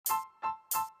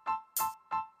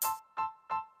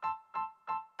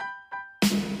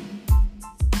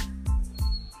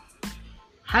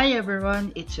Hi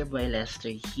everyone, it's your boy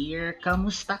Lester here.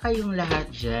 Kamusta kayong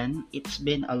lahat dyan? It's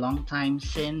been a long time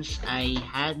since I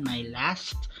had my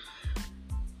last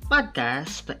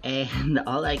podcast and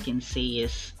all I can say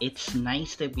is it's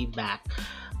nice to be back.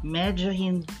 Medyo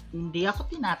hindi ako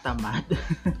tinatamad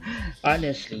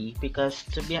honestly because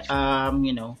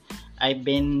I've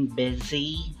been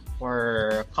busy for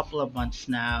a couple of months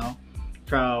now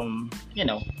from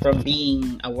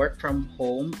being a work from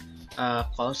home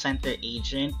call center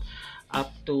agent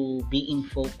up to being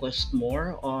focused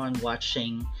more on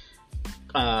watching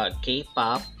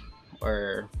K-pop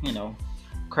or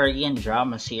Korean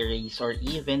drama series or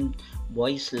even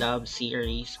boys love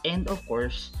series, and of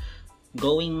course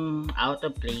going out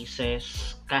of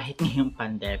places kahit ngayong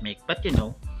pandemic. But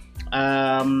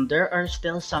there are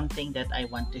still something that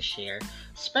I want to share,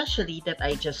 especially that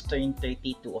I just turned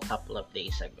 32 a couple of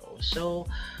days ago. So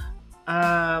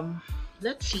um,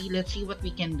 let's see what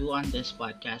we can do on this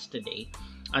podcast today.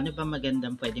 Ano ba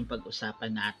magandang pwedeng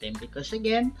pag-usapan natin? Because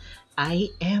again,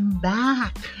 I am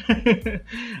back!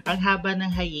 Ang haba ng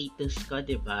hiatus ko,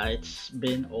 di ba? It's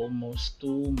been almost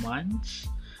 2 months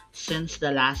since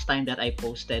the last time that I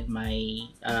posted my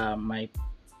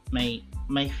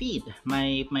feed,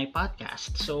 my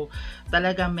podcast. So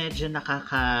talaga medyo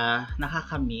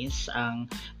nakakamiss ang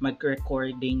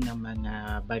mag-recording ng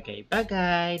mga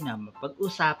bagay-bagay na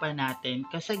mapag-usapan natin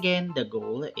kasi again the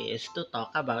goal is to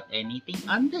talk about anything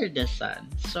under the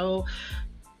sun. So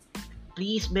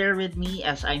please bear with me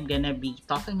as I'm gonna be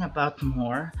talking about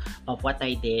more of what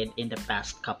I did in the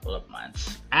past couple of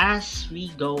months as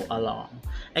we go along.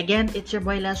 Again, it's your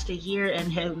boy Lester here, and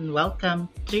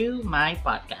welcome to my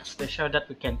podcast, the show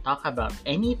that we can talk about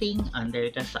anything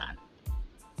under the sun.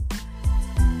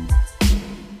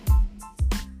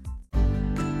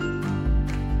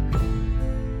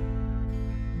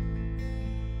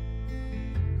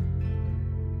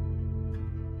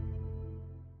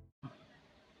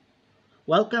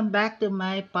 Welcome back to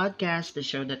my podcast, the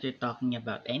show that you're talking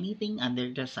about anything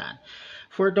under the sun.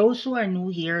 For those who are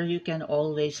new here, you can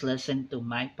always listen to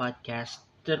my podcast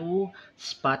through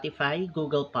Spotify,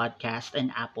 Google Podcast,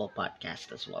 and Apple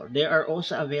Podcast as well. They are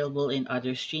also available in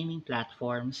other streaming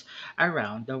platforms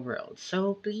around the world.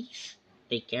 So please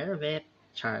take care of it.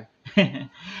 Char.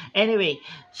 Anyway,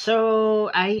 so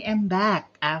I am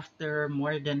back after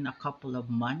more than a couple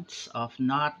of months of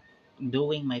not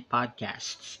doing my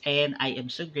podcasts, and I am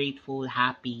so grateful,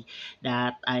 happy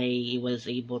that I was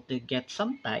able to get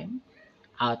some time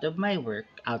out of my work,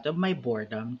 out of my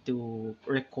boredom to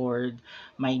record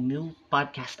my new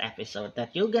podcast episode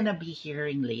that you're gonna be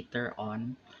hearing later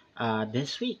on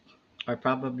this week. Or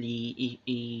probably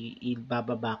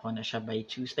ibababa ko na siya by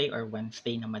Tuesday or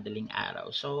Wednesday na madaling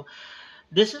araw. So,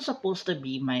 this is supposed to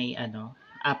be my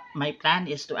plan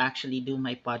is to actually do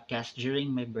my podcast during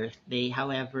my birthday.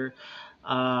 However,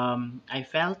 I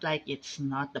felt like it's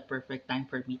not the perfect time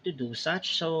for me to do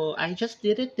such, so I just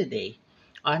did it today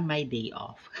on my day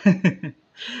off.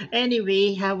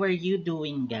 Anyway, how are you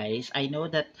doing, guys? I know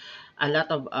that a lot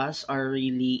of us are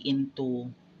really into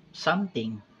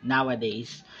something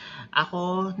nowadays.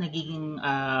 Ako, nagiging,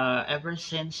 ever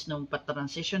since nung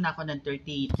pa-transition ako ng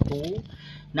 32,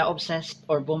 na-obsessed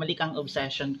or bumalik ang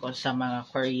obsession ko sa mga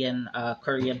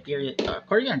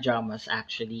Korean dramas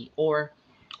actually, or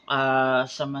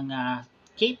sa mga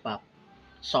K-pop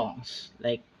songs.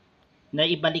 Like,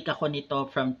 naibalik ako nito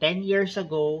from 10 years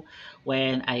ago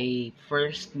when I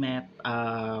first met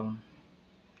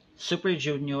Super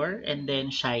Junior, and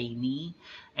then Shiny,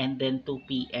 and then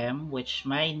 2PM, which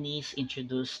my niece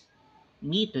introduced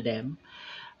me to them,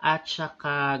 at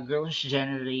saka Girls'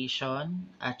 Generation,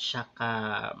 at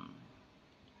saka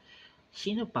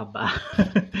sino pa ba?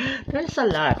 There's a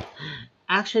lot.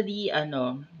 Actually,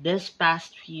 this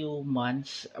past few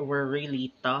months were really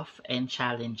tough and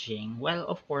challenging. Well,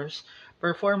 of course,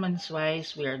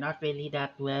 performance-wise, we are not really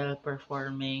that well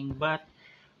performing, but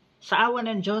sa awa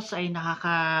ng Diyos ay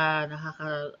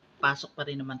nakakapasok pa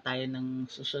rin naman tayo ng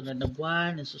susunod na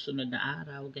buwan, ng susunod na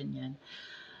araw, ganyan.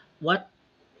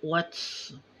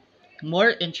 What's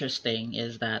more interesting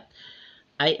is that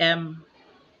I am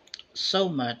so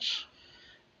much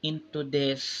into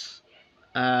this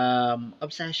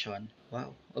obsession.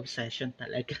 Wow, obsession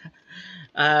talaga.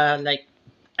 Like,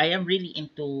 I am really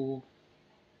into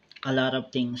a lot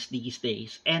of things these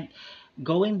days. And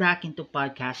going back into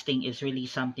podcasting is really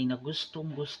something na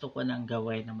gustong gusto ko nang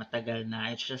gawin na matagal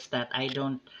na. It's just that I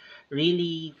don't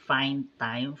really find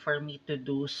time for me to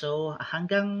do so.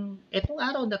 Hanggang etong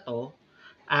araw na to,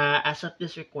 as of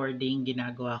this recording,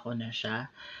 ginagawa ko na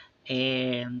siya.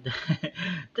 And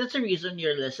that's the reason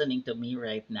you're listening to me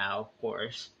right now, of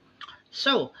course.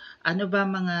 So, ano ba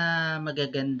mga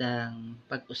magagandang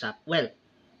pag-usap? Well,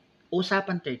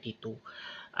 usapan 32.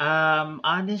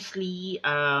 Honestly,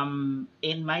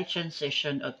 in my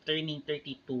transition of turning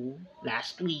 32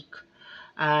 last week,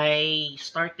 I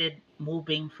started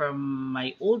moving from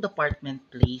my old apartment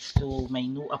place to my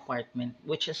new apartment,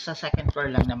 which is sa second floor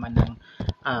lang naman ng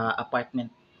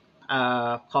apartment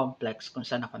complex kung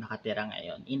saan ako nakatira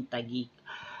ngayon, in Taguig.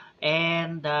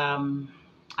 And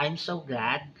I'm so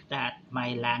glad that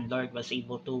my landlord was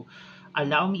able to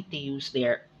allow me to use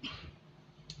their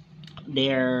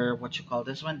what you call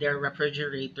this one, their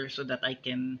refrigerator, so that I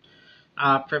can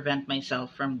prevent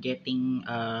myself from getting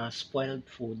spoiled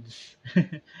foods.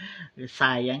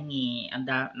 Sayang eh.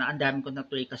 Ang dami ko na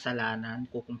tuloy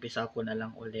kasalanan. Kukumpisal ko na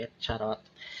lang ulit. Charot.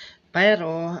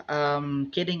 Pero,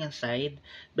 kidding aside,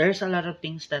 there's a lot of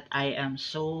things that I am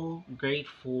so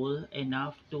grateful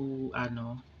enough to,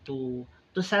 to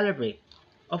celebrate.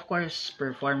 Of course,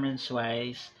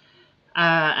 performance-wise,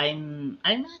 I'm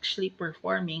actually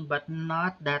performing, but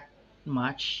not that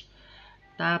much.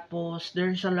 Tapos,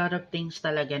 there's a lot of things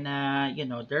talaga na,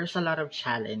 there's a lot of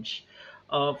challenge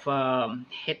of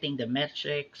hitting the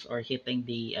metrics or hitting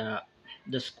the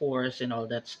scores and all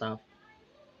that stuff.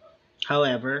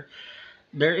 However,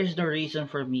 there is no reason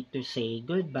for me to say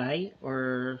goodbye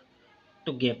or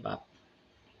to give up.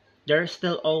 There's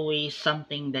still always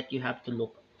something that you have to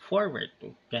look forward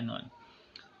to. Ganon.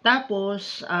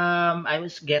 Tapos, I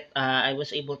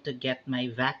was able to get my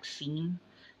vaccine,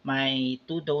 my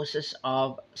 2 doses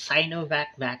of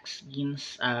Sinovac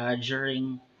vaccines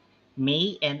during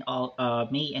May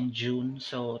and June.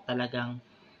 So talagang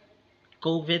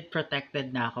COVID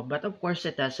protected na ako. But of course,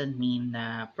 it doesn't mean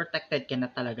na protected ka na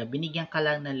talaga. Binigyan ka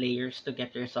lang ng layers to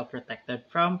get yourself protected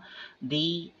from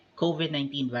the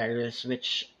COVID-19 virus,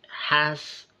 which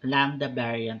has Lambda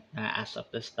variant na as of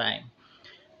this time.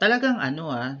 Talagang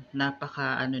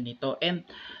napaka nito. And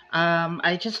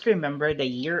I just remembered a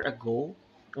year ago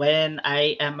when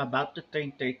I am about to turn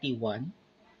 31,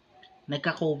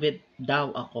 nagka-COVID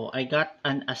daw ako. I got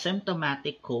an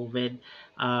asymptomatic COVID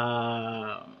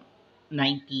uh,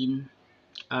 19.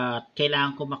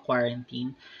 Kailangan ko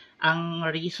ma-quarantine. Ang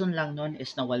reason lang nun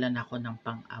is nawalan ako ng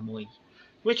pang-amoy.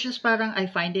 Which is parang I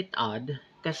find it odd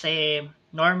kasi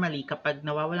normally kapag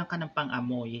nawawalan ka ng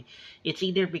pang-amoy, it's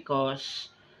either because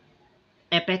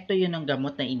epekto yun ng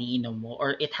gamot na iniinom mo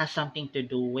or it has something to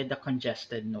do with the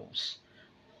congested nose.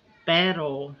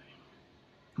 Pero,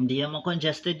 hindi naman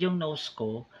congested yung nose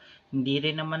ko. Hindi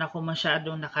rin naman ako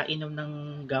masyadong nakainom ng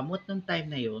gamot nung time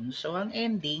na yun. So, ang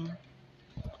ending,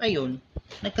 ayun,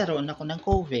 nagkaroon ako ng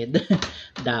COVID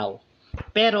daw.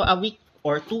 Pero a week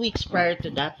or 2 weeks prior to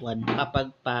that one,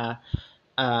 kapag pa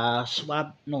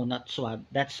swab, no, not swab,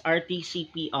 that's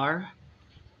RT-CPR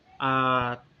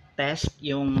test,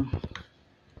 yung,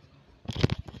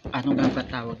 ano nga ba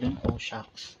tawag dun? Oh,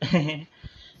 shucks.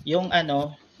 yung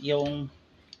yung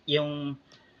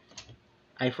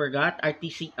I forgot,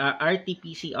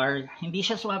 RT-PCR, hindi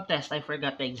siya swab test, I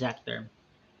forgot the exact term.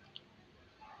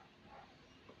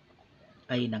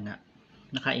 Ay na nga,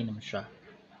 nakainom siya.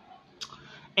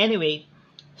 Anyway,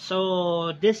 so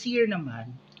this year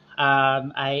naman,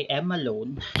 I am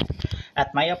alone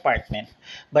at my apartment.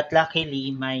 But luckily,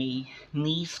 my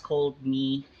niece called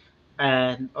me,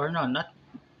 or no, not,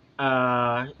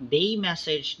 they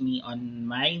messaged me on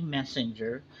my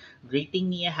messenger, greeting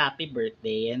me a happy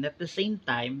birthday, and at the same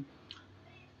time,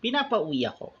 pinapauwi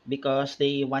ako because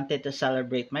they wanted to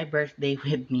celebrate my birthday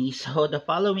with me. So the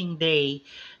following day,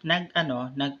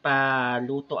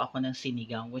 nagpaluto ako ng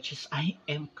sinigang, which is I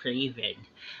am craving.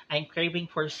 I'm craving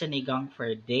for sinigang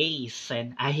for days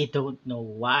and I don't know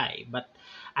why, but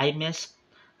I miss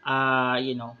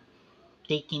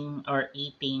taking or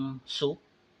eating soup,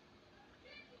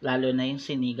 lalo na yung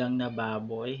sinigang na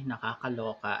baboy,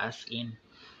 nakakaloka as in.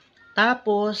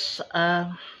 Tapos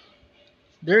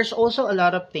there's also a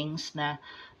lot of things na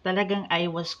talagang I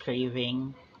was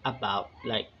craving about.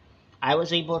 Like, I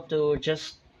was able to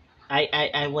just,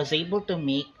 I was able to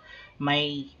make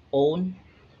my own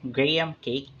graham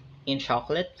cake in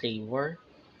chocolate flavor.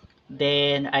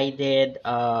 Then I did,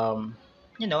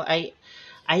 I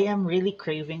am really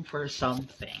craving for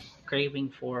something.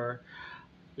 Craving for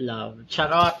love.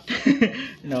 Charot!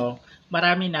 No,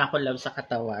 marami na ako love sa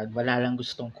katawan. Wala lang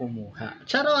gustong kumuha.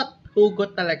 Charot!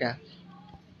 Hugot talaga.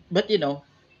 But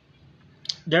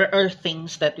there are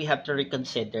things that we have to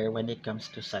reconsider when it comes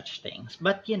to such things.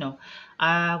 But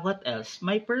what else?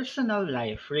 My personal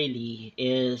life really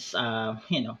is,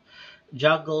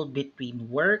 juggled between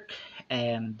work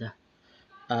um,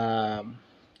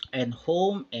 and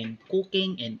home and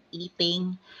cooking and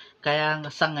eating. Kaya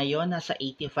sa ngayon, nasa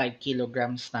 85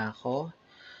 kilograms na ako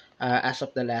as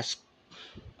of the last,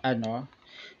 ano,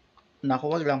 naku,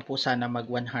 wag lang po sana mag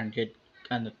 100,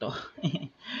 ano to.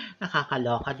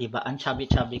 Nakakaloka, di ba? Ang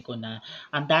chubby-chubby ko na.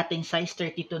 Ang dating size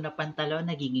 32 na pantalon,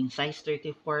 nagiging size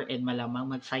 34 and malamang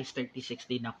mag size 36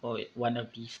 din ako one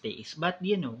of these days. But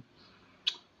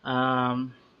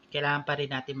um, kailangan pa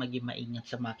rin natin maging maingat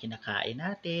sa mga kinakain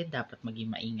natin. Dapat maging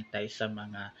maingat tayo sa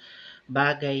mga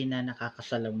bagay na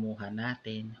nakakasalamuhan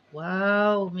natin.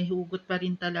 Wow, may hugot pa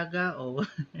rin talaga. Oh.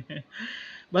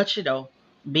 But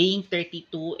being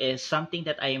 32 is something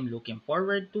that I am looking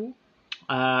forward to.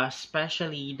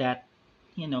 Especially that,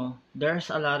 there's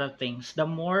a lot of things. The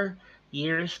more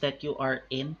years that you are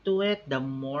into it, the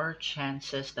more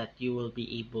chances that you will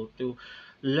be able to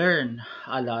learn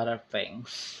a lot of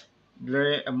things.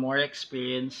 Learn more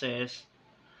experiences,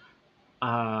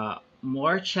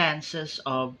 more chances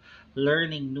of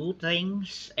learning new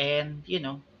things, and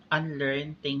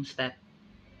unlearn things that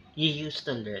you used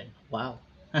to learn. Wow.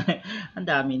 Ang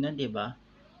dami nun, di ba?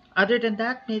 Other than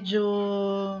that, medyo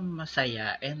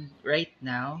masaya. And right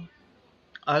now,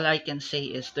 all I can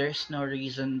say is there's no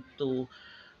reason to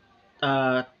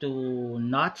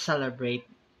not celebrate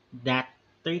that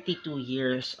 32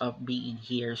 years of being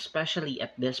here, especially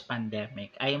at this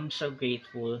pandemic. I am so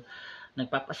grateful.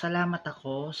 Nagpapasalamat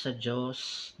ako sa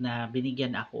Diyos na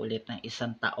binigyan ako ulit ng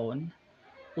isang taon.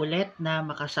 Ulit na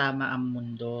makasama ang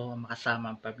mundo,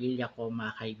 makasama ang pamilya ko,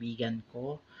 mga kaibigan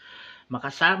ko,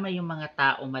 makasama yung mga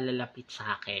tao malalapit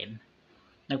sa akin.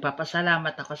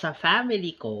 Nagpapasalamat ako sa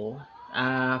family ko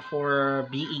for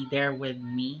being there with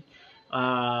me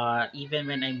even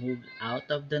when I moved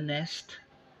out of the nest.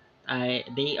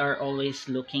 They are always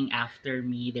looking after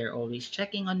me. They're always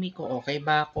checking on me kung okay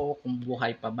ba ako, kung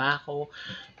buhay pa ba ako.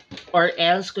 Or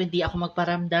else, kung hindi ako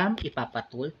magparamdam,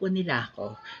 ipapatulpo nila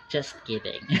ako. Just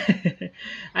kidding.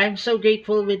 I'm so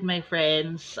grateful with my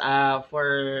friends for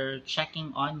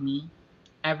checking on me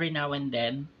every now and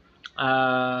then.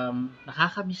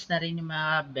 Nakakamiss na rin yung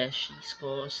mga besties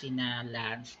ko, sina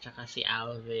Lance, tsaka si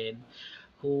Alvin,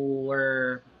 who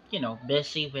were,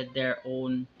 busy with their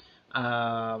own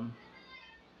um,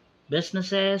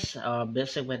 businesses,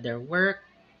 busy with their work.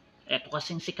 Eto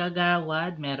kasing si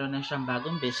Kagawad, meron na siyang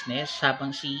bagong business,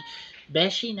 habang si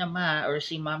Beshi naman, or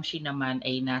si Mamshi naman,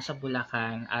 ay nasa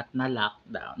Bulacan at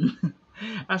na-lockdown.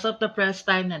 As of the press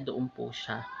time, nandoon po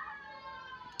siya.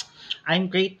 I'm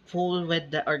grateful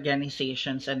with the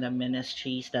organizations and the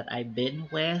ministries that I've been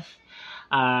with.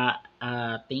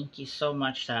 Thank you so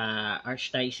much sa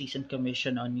Archdiocesan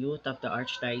Commission on Youth of the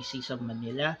Archdiocese of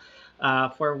Manila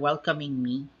for welcoming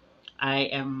me.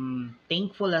 I am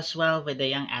thankful as well with the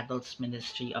Young Adults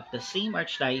Ministry of the same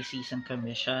Archdiocesan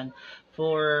Commission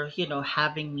for,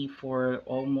 having me for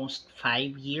almost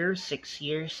 5 years, 6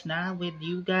 years na with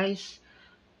you guys.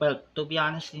 Well, to be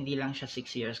honest, hindi lang siya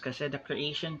 6 years kasi the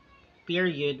creation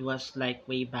period was like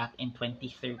way back in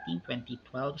 2013,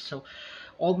 2012. So,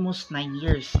 almost 9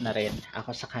 years na rin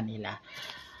ako sa kanila.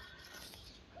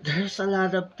 There's a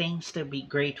lot of things to be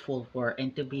grateful for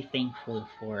and to be thankful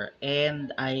for.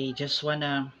 And I just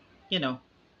wanna, you know,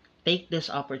 take this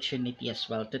opportunity as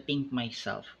well to thank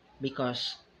myself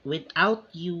because without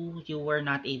you, you were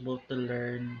not able to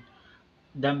learn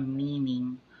the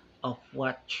meaning of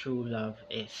what true love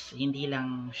is. Hindi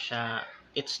lang siya,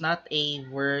 it's not a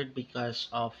word because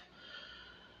of,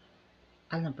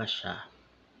 ano ba siya?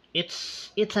 It's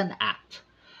an act.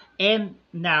 And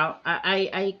now,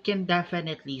 I can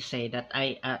definitely say that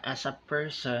as a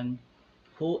person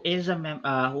who is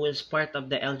part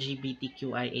of the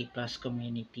LGBTQIA plus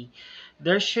community,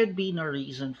 there should be no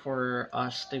reason for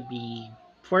us to be,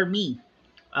 for me,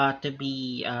 to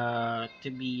be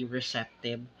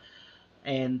receptive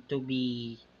and to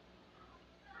be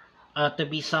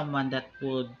someone that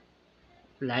would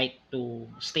like to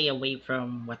stay away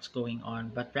from what's going on,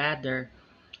 but rather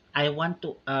I want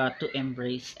to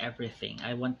embrace everything.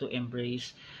 I want to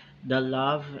embrace the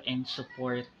love and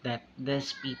support that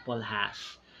these people has.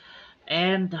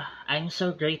 And I'm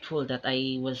so grateful that I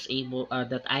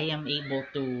am able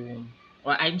to,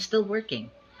 or I'm still working.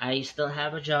 I still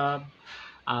have a job.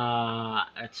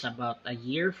 It's about a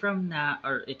year from now,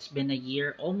 or it's been a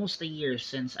year, almost a year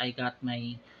since I got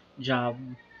my job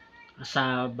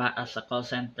sa call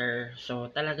center. So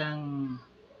talagang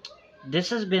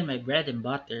this has been my bread and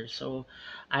butter. So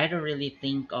I don't really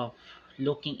think of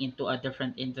looking into a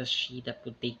different industry that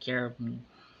would take care of me.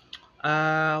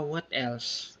 What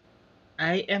else?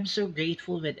 I am so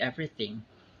grateful with everything.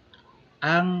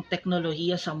 Ang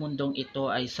teknolohiya sa mundong ito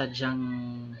ay sadyang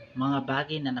mga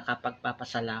bagay na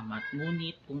nakapagpapasalamat.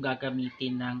 Ngunit kung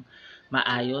gagamitin ng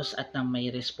maayos at ng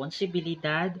may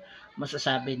responsibilidad,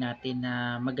 masasabi natin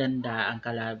na maganda ang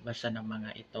kalabasan ng mga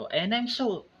ito. And I'm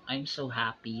so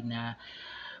happy na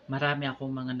marami akong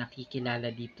mga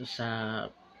nakikilala dito sa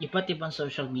iba't ibang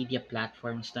social media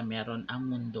platforms na meron ang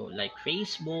mundo like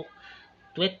Facebook,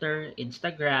 Twitter,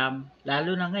 Instagram,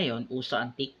 lalo na ngayon uso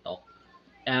ang TikTok.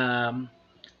 Um,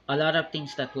 a lot of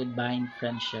things that would bind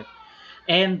friendship.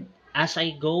 And as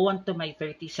I go on to my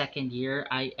 32nd year,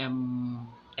 I am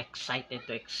excited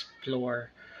to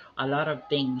explore a lot of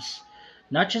things,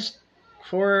 not just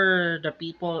for the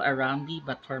people around me,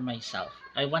 but for myself.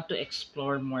 I want to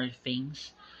explore more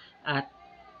things at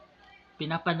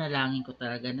pinapanalangin ko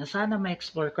talaga na sana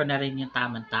ma-explore ko na rin yung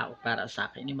tamang tao para sa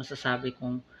akin. Yung masasabi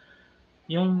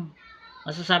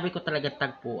ko talaga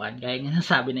tagpuan, gaya nga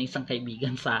nasabi ng isang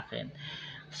kaibigan sa akin.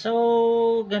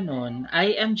 So, ganun.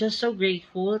 I am just so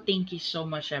grateful. Thank you so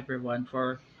much everyone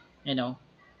you know,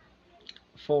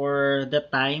 for the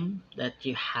time that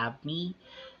you have me.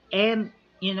 And,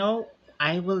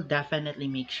 I will definitely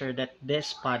make sure that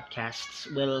this podcasts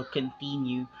will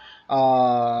continue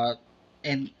uh,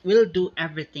 and will do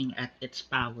everything at its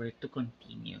power to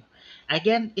continue.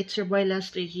 Again, it's your boy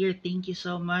Lester here. Thank you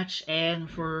so much.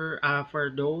 And for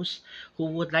those who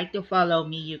would like to follow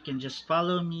me, you can just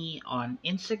follow me on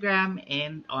Instagram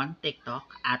and on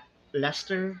TikTok at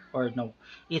Lester or no,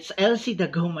 it's LC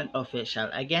Daguman Official.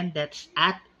 Again, that's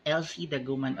at LC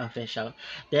Daguman Official.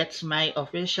 That's my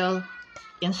official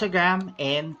Instagram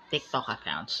and TikTok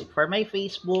accounts. For my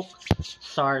Facebook,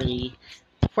 sorry,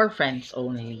 for friends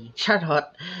only. Charot.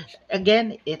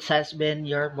 Again, it has been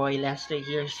your boy Lester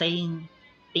here saying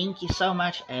thank you so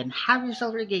much and have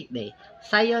yourself a great day.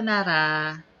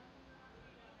 Sayonara.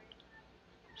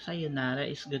 Sayonara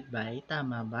is goodbye.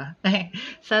 Tama ba?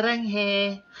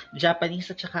 Saranghe.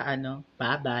 Japanese at saka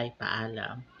bye-bye,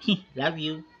 paalam. Love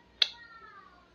you.